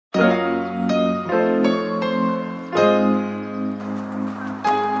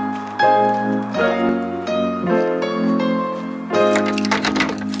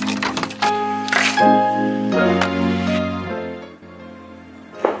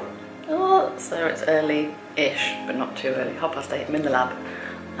Well, so it's early-ish, but not too early, 8:30. I'm in the lab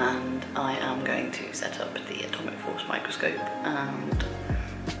and I am going to set up the atomic force microscope and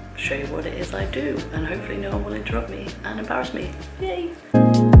show you what it is I do, and hopefully no one will interrupt me and embarrass me. Yay!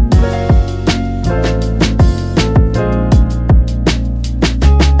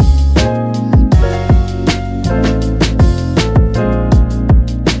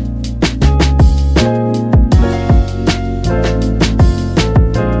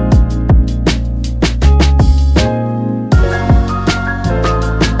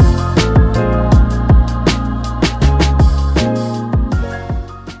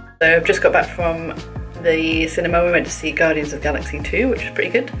 So I've just got back from the cinema. We went to see Guardians of the Galaxy 2, which was pretty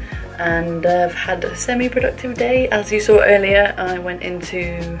good, and I've had a semi-productive day. As you saw earlier, I went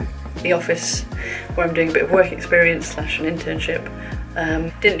into the office where I'm doing a bit of work experience slash an internship.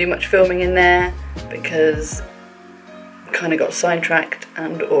 Didn't do much filming in there because I kind of got sidetracked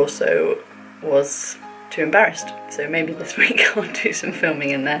and also was too embarrassed. So maybe this week I'll do some filming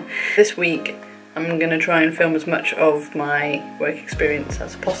in there. This week I'm going to try and film as much of my work experience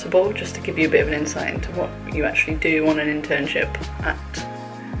as possible, just to give you a bit of an insight into what you actually do on an internship at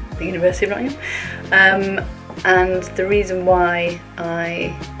the University of Nottingham. And the reason why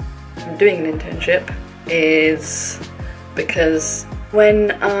I am doing an internship is because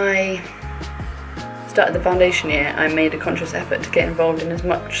when I started the foundation year, I made a conscious effort to get involved in as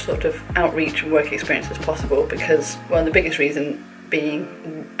much sort of outreach and work experience as possible because, well, the biggest reason being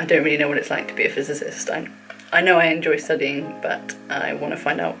I don't really know what it's like to be a physicist. I know I enjoy studying, but I want to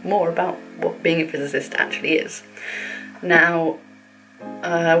find out more about what being a physicist actually is. Now,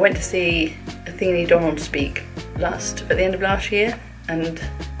 I went to see Athene Donald speak at the end of last year, and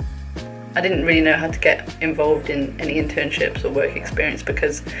I didn't really know how to get involved in any internships or work experience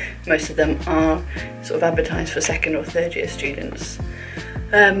because most of them are sort of advertised for second or third year students.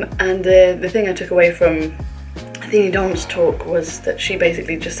 And the thing I took away from Athene Donald's talk was that she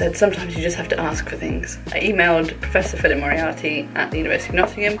basically just said sometimes you just have to ask for things. I emailed Professor Philip Moriarty at the University of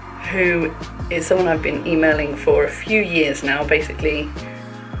Nottingham, who is someone I've been emailing for a few years now. Basically,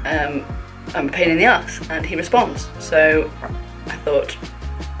 I'm a pain in the ass, and he responds. So I thought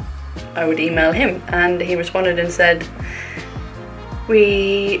I would email him, and he responded and said,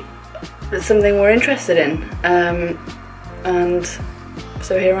 there's something we're interested in. And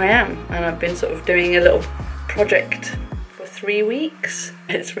so here I am, and I've been sort of doing a little project for 3 weeks.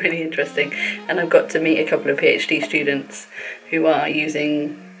 It's really interesting, and I've got to meet a couple of PhD students who are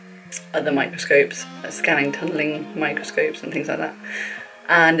using other microscopes, scanning tunneling microscopes and things like that,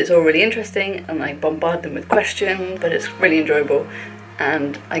 and it's all really interesting, and I bombard them with questions, but it's really enjoyable,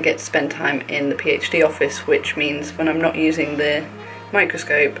 and I get to spend time in the PhD office, which means when I'm not using the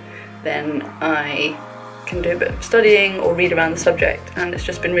microscope then I can do a bit of studying or read around the subject, and it's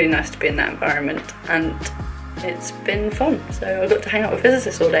just been really nice to be in that environment, and it's been fun. So I got to hang out with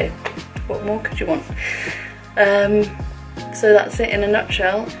physicists all day. What more could you want? So that's it in a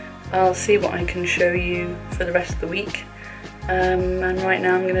nutshell. I'll see what I can show you for the rest of the week. And right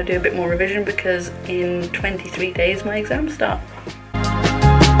now I'm going to do a bit more revision because in 23 days my exams start.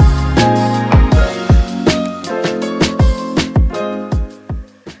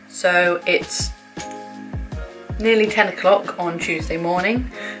 So it's nearly 10 o'clock on Tuesday morning.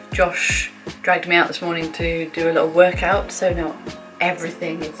 Josh dragged me out this morning to do a little workout, so now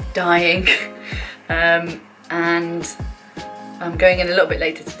everything is dying. And I'm going in a little bit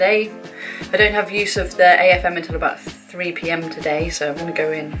later today. I don't have use of the AFM until about 3 PM today, so I'm going to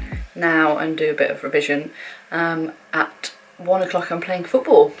go in now and do a bit of revision. At 1 o'clock I'm playing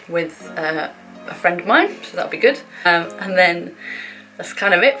football with a friend of mine, so that'll be good. And then that's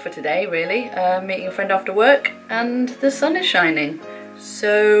kind of it for today, really. Meeting a friend after work, and the sun is shining.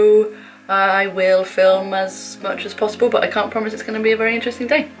 So I will film as much as possible, but I can't promise it's going to be a very interesting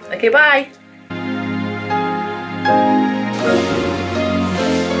day. Okay, bye!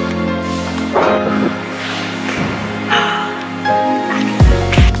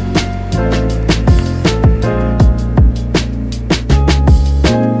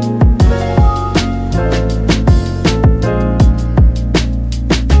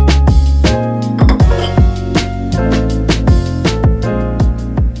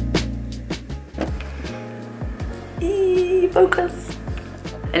 Focus!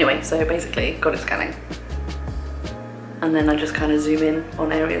 Anyway, so basically got it scanning, and then I just kind of zoom in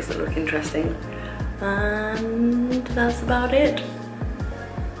on areas that look interesting, and that's about it.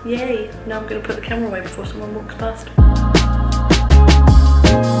 Yay! Now I'm going to put the camera away before someone walks past.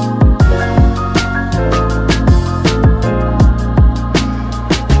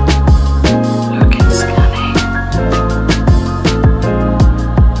 Look, it's scanning.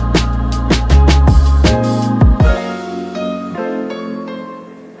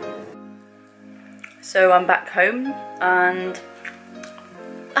 So I'm back home and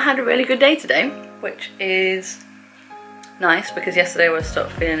I had a really good day today, which is nice because yesterday I was sort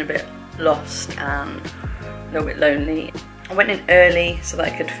of feeling a bit lost and a little bit lonely. I went in early so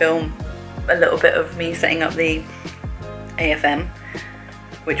that I could film a little bit of me setting up the AFM,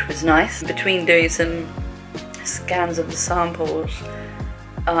 which was nice. Between doing some scans of the samples,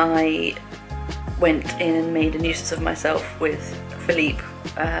 I went in and made a nuisance of myself with Philippe,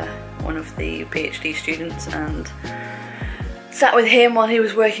 one of the PhD students, and sat with him while he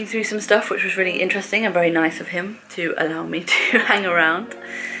was working through some stuff, which was really interesting and very nice of him to allow me to hang around.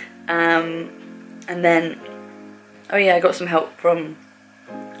 And then, oh yeah, I got some help from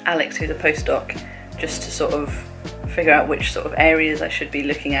Alex, who's a postdoc, just to sort of figure out which sort of areas I should be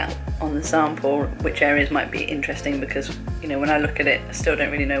looking at on the sample, which areas might be interesting, because, you know, when I look at it, I still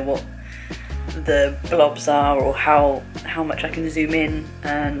don't really know what the blobs are or how much I can zoom in,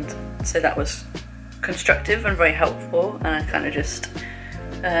 and so that was constructive and very helpful, and I kind of just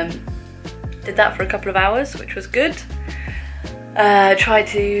did that for a couple of hours, which was good. Tried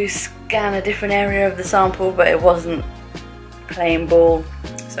to scan a different area of the sample, but it wasn't playing ball,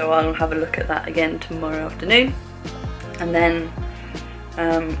 so I'll have a look at that again tomorrow afternoon. And then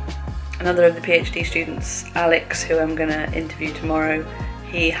another of the PhD students, Alex, who I'm going to interview tomorrow,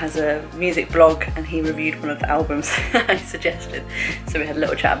 he has a music blog and he reviewed one of the albums I suggested, so we had a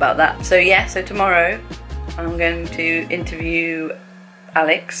little chat about that. So yeah, so tomorrow I'm going to interview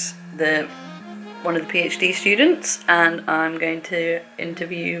Alex, one of the PhD students, and I'm going to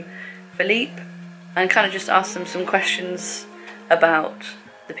interview Philippe and kind of just ask them some questions about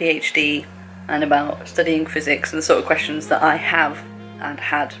the PhD and about studying physics and the sort of questions that I have and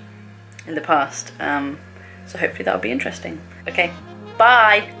had in the past. So hopefully that'll be interesting. Okay,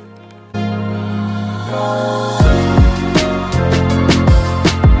 bye!